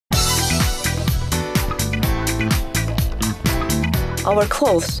Our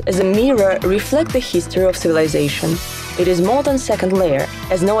clothes, as a mirror, reflect the history of civilization. It is more than second layer,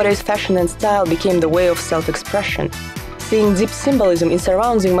 as nowadays fashion and style became the way of self-expression, seeing deep symbolism in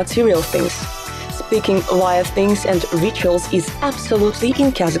surrounding material things. Speaking via things and rituals is absolutely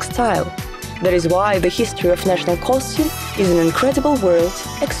in Kazakh style. That is why the history of national costume is an incredible world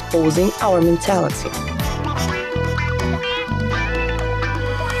exposing our mentality.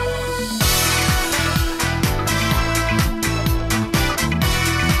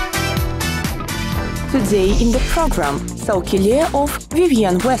 Today in the program, Saukele of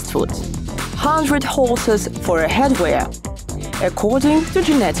Vivienne Westwood. 100 horses for a headwear, according to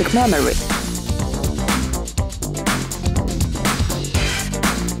genetic memory.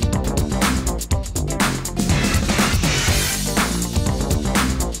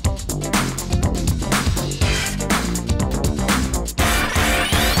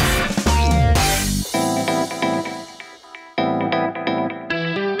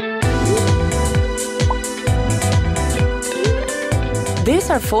 These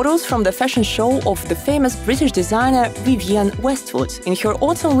are photos from the fashion show of the famous British designer Vivienne Westwood. In her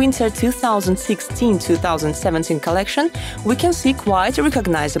autumn-winter 2016-2017 collection, we can see quite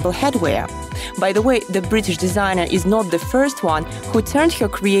recognizable headwear. By the way, the British designer is not the first one who turned her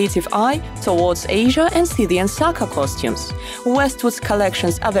creative eye towards Asia and Scythian Saka costumes. Westwood's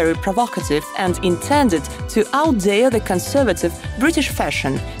collections are very provocative and intended to outdare the conservative British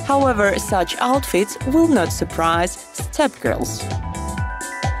fashion. However, such outfits will not surprise steppe girls.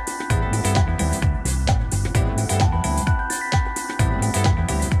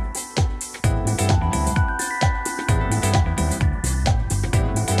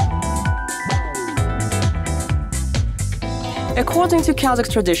 According to Kazakh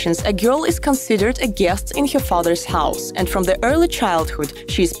traditions, a girl is considered a guest in her father's house, and from the early childhood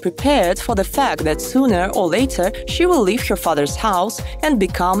she is prepared for the fact that sooner or later she will leave her father's house and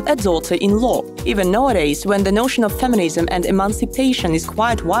become a daughter-in-law. Even nowadays, when the notion of feminism and emancipation is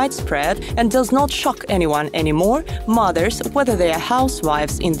quite widespread and does not shock anyone anymore, mothers, whether they are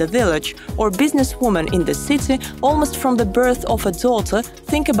housewives in the village or businesswomen in the city, almost from the birth of a daughter,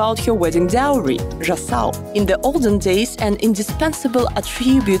 think about her wedding dowry, jasau. In the olden days, an indispensable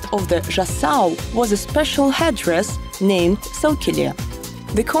attribute of the jasau was a special headdress named Saukele.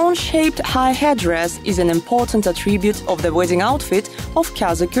 The cone-shaped high headdress is an important attribute of the wedding outfit of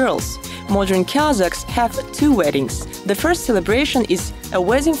Kazakh girls. Modern Kazakhs have two weddings. The first celebration is a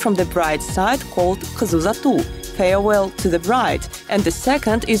wedding from the bride's side called Kızılzatu, farewell to the bride, and the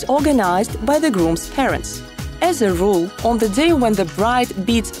second is organized by the groom's parents. As a rule, on the day when the bride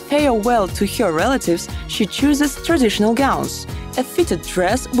bids farewell to her relatives, she chooses traditional gowns, a fitted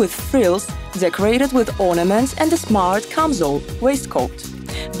dress with frills, decorated with ornaments and a smart kamzol waistcoat.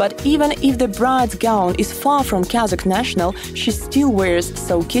 But even if the bride's gown is far from Kazakh national, she still wears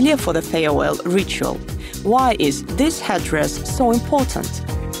Saukele for the farewell ritual. Why is this headdress so important?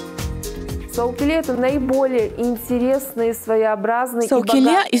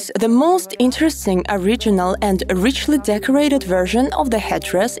 Saukele is the most interesting, original and richly decorated version of the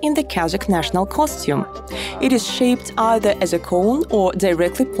headdress in the Kazakh national costume. It is shaped either as a cone or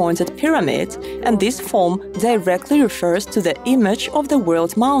directly pointed pyramid, and this form directly refers to the image of the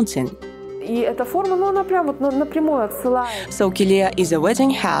world mountain. Saukele is a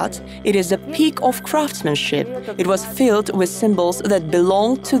wedding hat. It is a peak of craftsmanship. It was filled with symbols that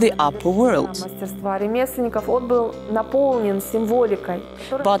belonged to the upper world.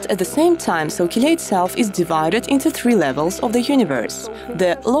 But at the same time, Saukele itself is divided into three levels of the universe.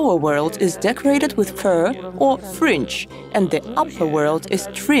 The lower world is decorated with fur or fringe, and the upper world is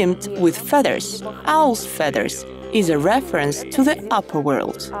trimmed with feathers, owl's feathers, is a reference to the upper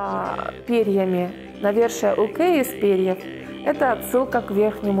world.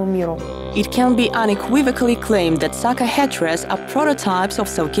 It can be unequivocally claimed that Saka headdress are prototypes of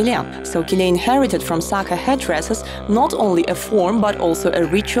Saukele. Saukele inherited from Saka headdresses not only a form but also a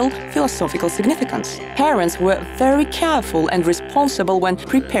ritual philosophical significance. Parents were very careful and responsible when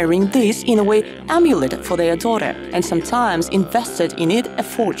preparing this in a way amulet for their daughter, and sometimes invested in it a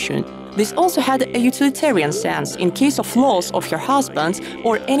fortune. This also had a utilitarian sense. In case of loss of her husband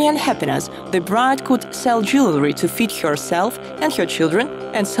or any unhappiness, the bride could sell jewelry to feed herself and her children,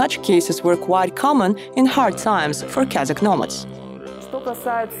 and such cases were quite common in hard times for Kazakh nomads.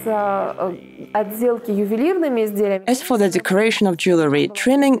 As for the decoration of jewelry,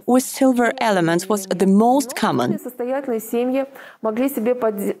 trimming with silver elements was the most common.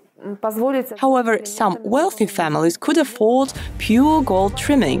 However, some wealthy families could afford pure gold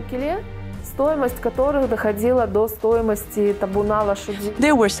trimming. стоимость которых доходила до стоимости табуна лошадей.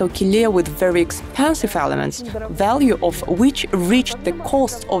 There were Saukele with very expensive elements, value of which reached the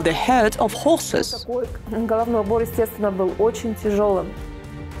cost of the head of horses. Такой головной убор, естественно, был очень тяжелым.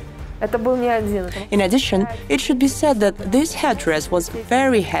 Это был не один. In addition, it should be said that this headdress was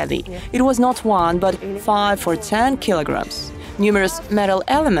very heavy. It was not 1, but 5 or 10 kilograms. Numerous metal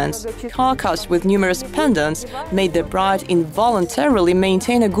elements, carcass with numerous pendants, made the bride involuntarily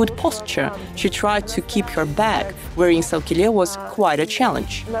maintain a good posture. She tried to keep her back. Wearing Saukele was quite a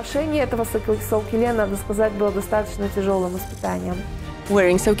challenge. Ношение этого Saukele, надо сказать, было достаточно тяжелым испытанием.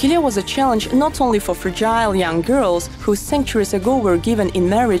 Wearing Saukele was a challenge not only for fragile young girls who centuries ago were given in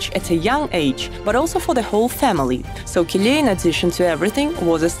marriage at a young age, but also for the whole family. Saukele, in addition to everything,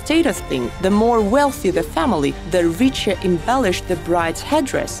 was a status thing. The more wealthy the family, the richer embellished the bride's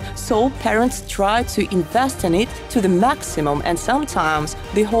headdress. So parents tried to invest in it to the maximum, and sometimes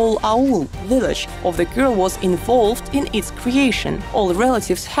the whole aul, village, of the girl was involved in its creation. All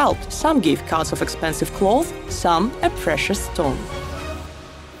relatives helped. Some gave cuts of expensive cloth, some a precious stone.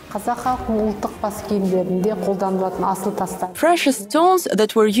 Precious stones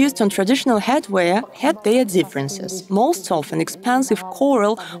that were used on traditional headwear had their differences. Most often expensive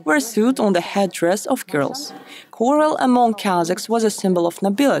coral were sewed on the headdress of girls. Coral among Kazakhs was a symbol of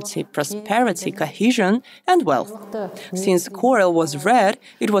nobility, prosperity, cohesion, and wealth. Since coral was red,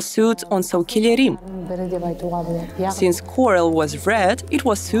 it was sewed on Saukele rim. Since coral was red, it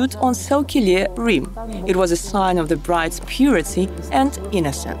was sewed on Saukele rim. It was a sign of the bride's purity and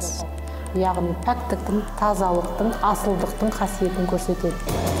innocence. Яғни пәктіктің, тазалықтың, асылдықтың қасиетін көрсетеді.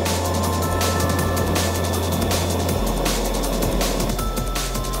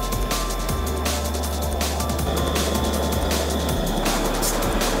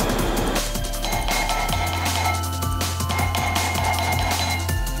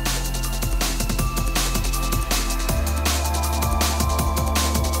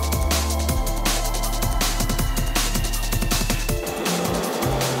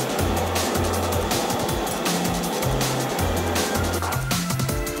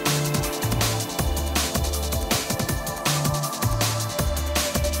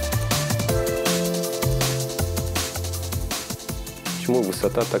 Почему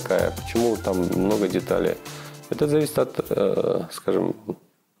высота такая? Почему там много деталей? Это зависит от, скажем...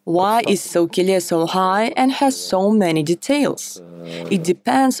 Why is Saukele so high and has so many details? It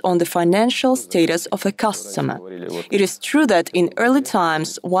depends on the financial status of a customer. It is true that in early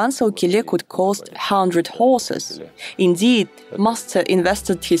times, one Saukele could cost 100 horses. Indeed, master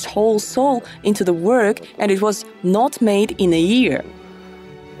invested his whole soul into the work, and it was not made in a year.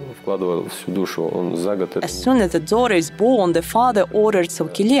 As soon as the daughter is born, the father ordered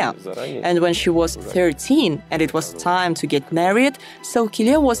Saukele. And when she was 13 and it was time to get married,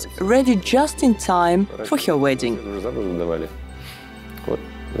 Saukele was ready just in time for her wedding.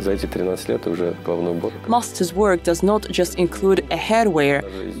 Master's work does not just include a headwear,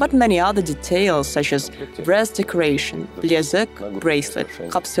 but many other details such as breast decoration, bilezek, bracelet,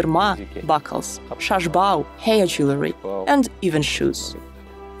 kapsırma, buckles, shashbao, hair jewelry, and even shoes.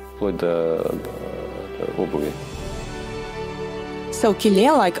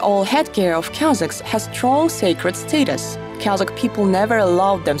 Saukele, like all headgear of Kazakhs, has strong sacred status. Kazakh people never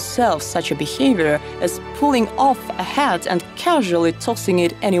allowed themselves such a behavior as pulling off a hat and casually tossing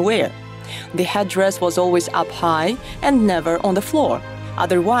it anywhere. The headdress was always up high and never on the floor.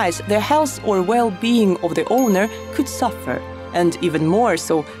 Otherwise, the health or well-being of the owner could suffer. And even more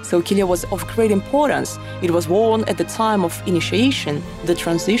so, Saukele was of great importance. It was worn at the time of initiation, the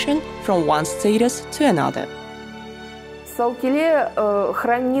transition from one status to another. Saukele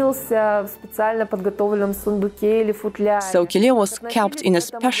хранился в специально подготовленном сундуке или футляре. Saukele was kept in a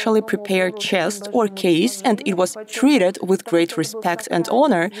specially prepared chest or case, and it was treated with great respect and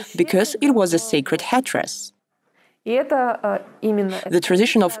honor because it was a sacred headdress. The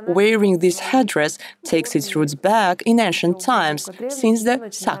tradition of wearing this headdress takes its roots back in ancient times, since the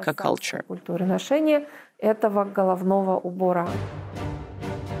Saka culture.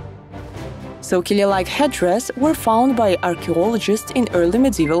 Saukele-like headdress were found by archaeologists in early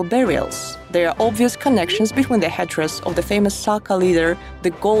medieval burials. There are obvious connections between the headdress of the famous Saka leader,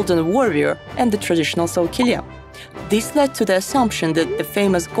 the Golden Warrior, and the traditional Saukele. This led to the assumption that the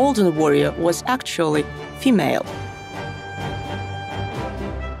famous Golden Warrior was actually female.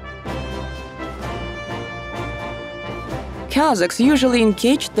 Kazakhs usually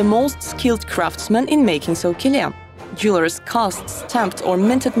engaged the most skilled craftsmen in making Saukele. Jewelers cast, stamped or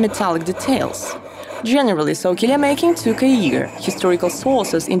minted metallic details. Generally, Saukele making took a year. Historical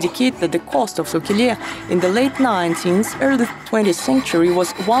sources indicate that the cost of Saukele in the late 19th, early 20th century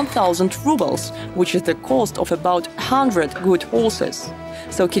was 1,000 rubles, which is the cost of about 100 good horses.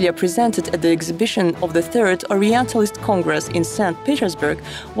 Saukele presented at the exhibition of the Third Orientalist Congress in St. Petersburg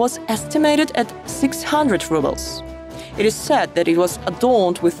was estimated at 600 rubles. It is said that it was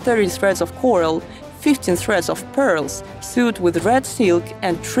adorned with 30 threads of coral, 15 threads of pearls, sewed with red silk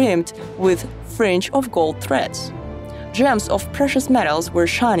and trimmed with fringe of gold threads. Gems of precious metals were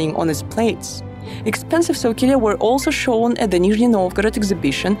shining on its plates. Expensive Saukele were also shown at the Nizhny Novgorod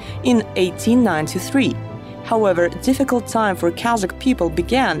exhibition in 1893. However, a difficult time for Kazakh people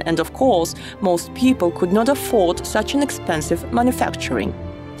began, and of course, most people could not afford such an expensive manufacturing.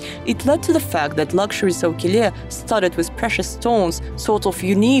 It led to the fact that luxury Saukele studded with precious stones, sort of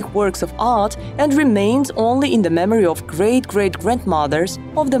unique works of art, and remained only in the memory of great-great-grandmothers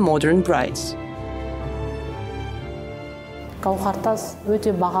of the modern brides.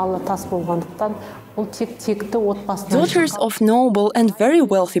 Daughters of noble and very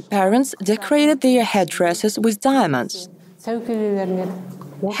wealthy parents decorated their headdresses with diamonds.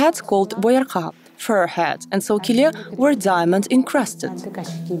 Hats called boyarka, fur hats, and Saukele were diamond encrusted.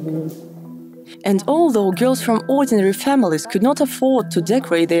 And although girls from ordinary families could not afford to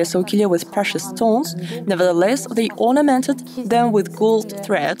decorate their Saukele with precious stones, nevertheless they ornamented them with gold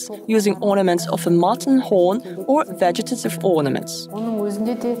threads, using ornaments of a mutton horn or vegetative ornaments.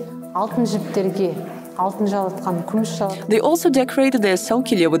 They also decorated their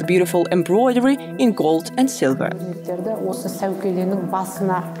Saukele with beautiful embroidery in gold and silver.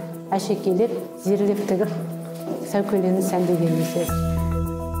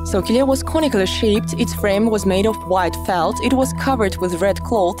 Saukele was conically shaped, its frame was made of white felt, it was covered with red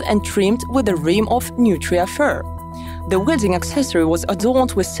cloth and trimmed with a rim of nutria fur. The wedding accessory was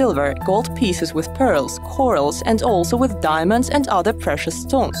adorned with silver, gold pieces with pearls, corals, and also with diamonds and other precious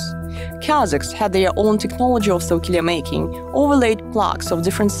stones. Kazakhs had their own technology of Saukele making. Overlaid plaques of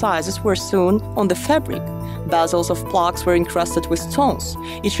different sizes were sewn on the fabric. Bezels of plaques were encrusted with stones.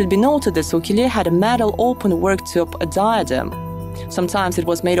 It should be noted that Saukele had a metal open work top, a diadem. Sometimes it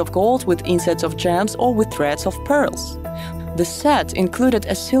was made of gold with insets of gems or with threads of pearls. The set included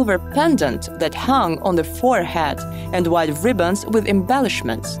a silver pendant that hung on the forehead and white ribbons with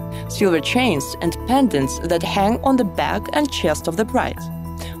embellishments, silver chains and pendants that hang on the back and chest of the bride.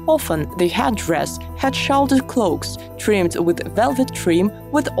 Often the headdress had shoulder cloaks trimmed with velvet trim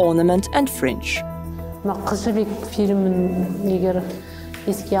with ornament and fringe.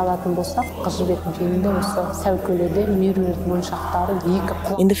 In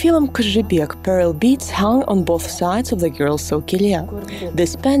the film Kızılbek, pearl beads hung on both sides of the girl's Saukele.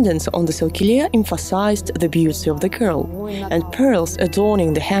 These pendants on the Saukele emphasized the beauty of the girl, and pearls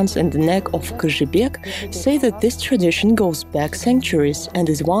adorning the hands and the neck of Kızılbek say that this tradition goes back centuries and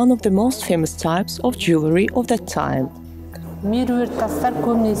is one of the most famous types of jewelry of that time.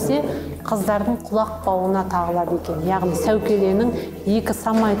 Қыздардың құлақ бауына тағылады екен. Яғни Сәукеленің екі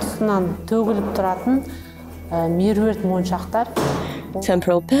самай тұсынан төгіліп тұратын меруерт моншақтар.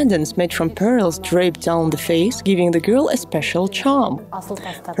 Temporal pendants made from pearls draped down the face, giving the girl a special charm.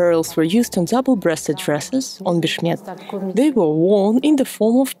 Pearls were used on double-breasted dresses, on bishmet. They were worn in the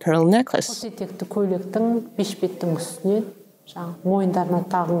form of pearl necklace.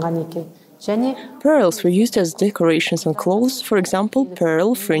 Pearls were used as decorations on clothes, for example,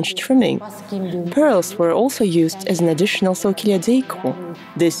 pearl fringe trimming. Pearls were also used as an additional Saukele decor.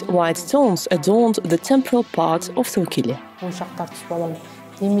 These white stones adorned the temporal part of Saukele.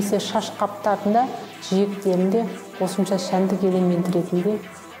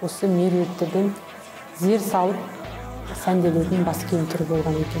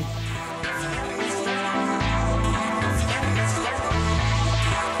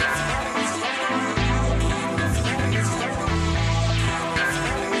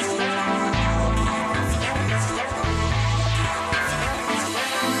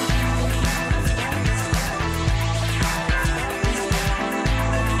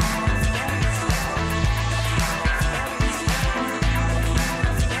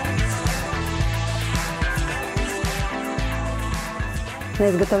 На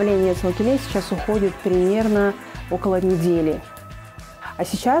изготовление Saukele сейчас уходит примерно около недели. А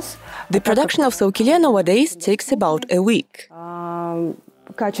сейчас The production of Saukele nowadays takes about a week.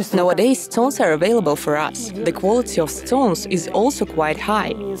 Nowadays, stones are available for us. The quality of stones is also quite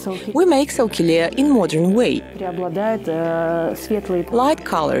high. We make Saukele in modern way. Light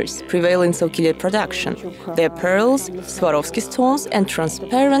colors prevail in Saukele production. They are pearls, Swarovski stones and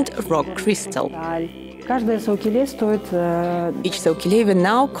transparent rock crystal. Каждая Saukele стоит Each Saukele even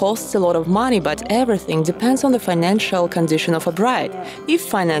now costs a lot of money, but everything depends on the financial condition of a bride. If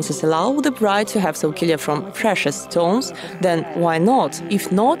finances allow the bride to have Saukele from precious stones, then why not?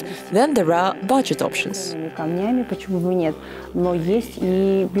 If not, then there are budget options. камнями, почему бы нет, но есть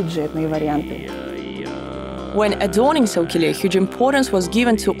и бюджетные варианты. When adorning Saukele, huge importance was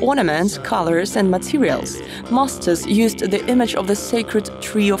given to ornaments, colors and materials. Masters used the image of the sacred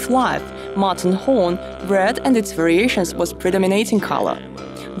tree of life. Mutton horn, red and its variations was predominating color.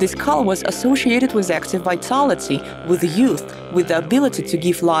 This color was associated with active vitality, with youth, with the ability to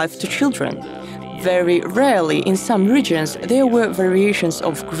give life to children. Very rarely, in some regions, there were variations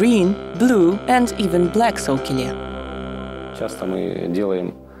of green, blue and even black Saukele. Часто мы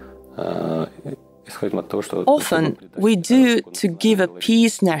делаем Often we do to give a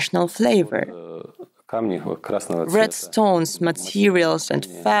piece national flavor. Red stones, materials and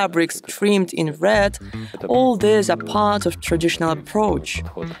fabrics trimmed in red, all these are part of traditional approach.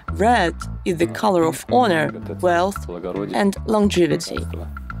 Red is the color of honor, wealth and longevity.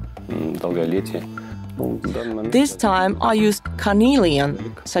 This time I used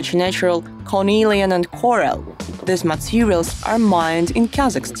carnelian, such natural cornelian and coral. These materials are mined in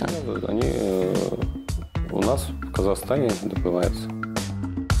Kazakhstan. У нас в Казахстане добывается.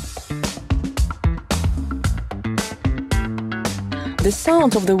 The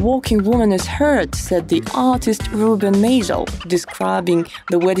sound of the walking woman is heard, said the artist Ruben Mazel, describing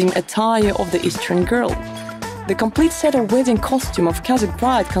the wedding attire of the Eastern girl. The complete set of wedding costume of Kazakh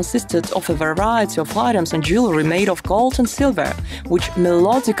bride consisted of a variety of items and jewelry made of gold and silver, which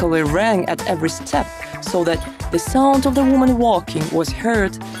melodically rang at every step, so that the sound of the woman walking was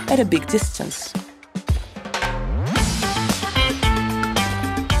heard at a big distance.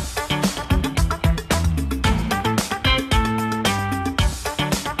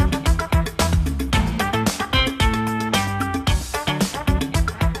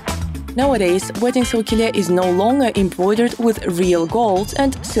 Nowadays, wedding Saukele is no longer embroidered with real gold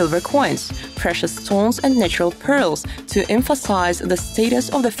and silver coins, precious stones and natural pearls to emphasize the status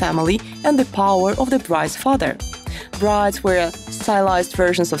of the family and the power of the bride's father. Brides wear stylized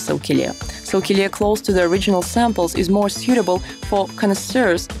versions of Saukele. Saukele close to the original samples is more suitable for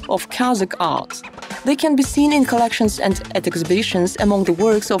connoisseurs of Kazakh art. They can be seen in collections and at exhibitions among the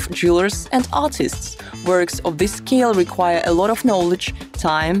works of jewelers and artists. Works of this scale require a lot of knowledge,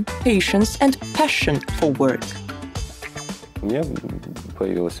 time, patience and passion for work. У меня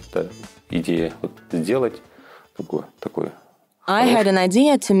появилась эта идея сделать такую. I had an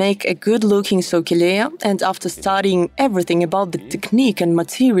idea to make a good-looking Saukele, and after studying everything about the technique and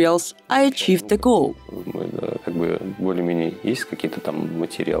materials, I achieved the goal. Как бы более-менее есть какие-то там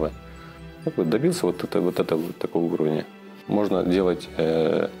материалы. Добился вот такого уровня. Можно делать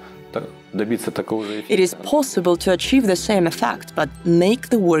добиться такого же эффекта. It is possible to achieve the same effect, but make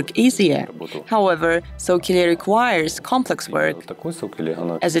the work easier. However, Saukele requires complex work, Такой Saukele,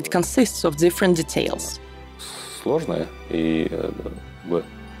 она as it consists of different details. сложная и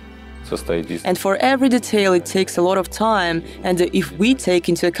состоит из. And for every detail it takes a lot of time, and if we take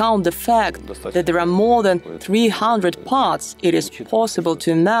into account the fact that there are more than 300 parts, it is possible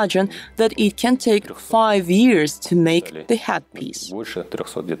to imagine that it can take 5 years to make the headpiece. Больше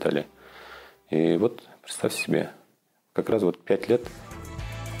 300 деталей. И вот представь себе, как раз вот 5 лет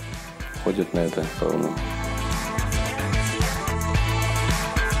ходят на это по-моему.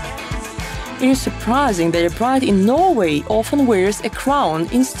 It is surprising that a bride in Norway often wears a crown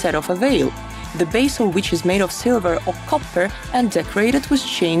instead of a veil, the base of which is made of silver or copper and decorated with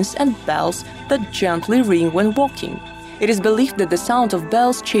chains and bells that gently ring when walking. It is believed that the sound of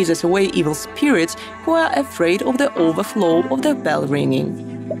bells chases away evil spirits who are afraid of the overflow of the bell ringing.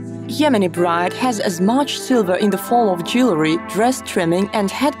 Yemeni bride has as much silver in the form of jewelry, dress trimming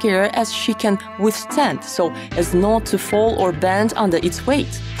and headgear as she can withstand, so as not to fall or bend under its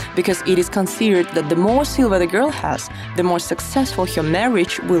weight, because it is considered that the more silver the girl has, the more successful her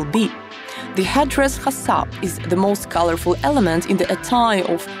marriage will be. The headdress hasab is the most colorful element in the attire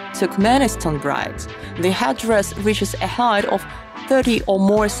of Turkmenistan brides. The headdress reaches a height of 30 or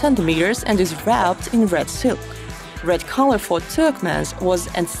more centimeters and is wrapped in red silk. Red color for Turkmens was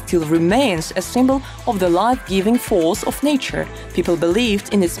and still remains a symbol of the life-giving force of nature. People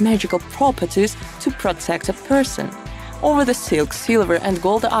believed in its magical properties to protect a person. Over the silk, silver and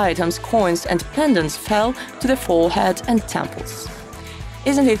gold items, coins and pendants fell to the forehead and temples.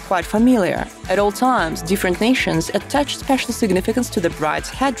 Isn't it quite familiar? At all times, different nations attached special significance to the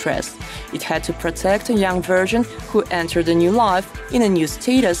bride's headdress. It had to protect a young virgin who entered a new life in a new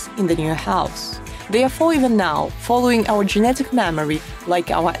status in the new house. Therefore, even now, following our genetic memory,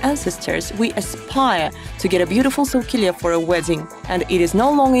 like our ancestors, we aspire to get a beautiful Saukele for a wedding, and it is no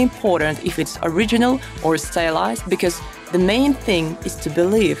longer important if it's original or stylized, because the main thing is to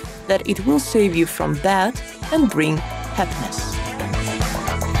believe that it will save you from bad and bring happiness.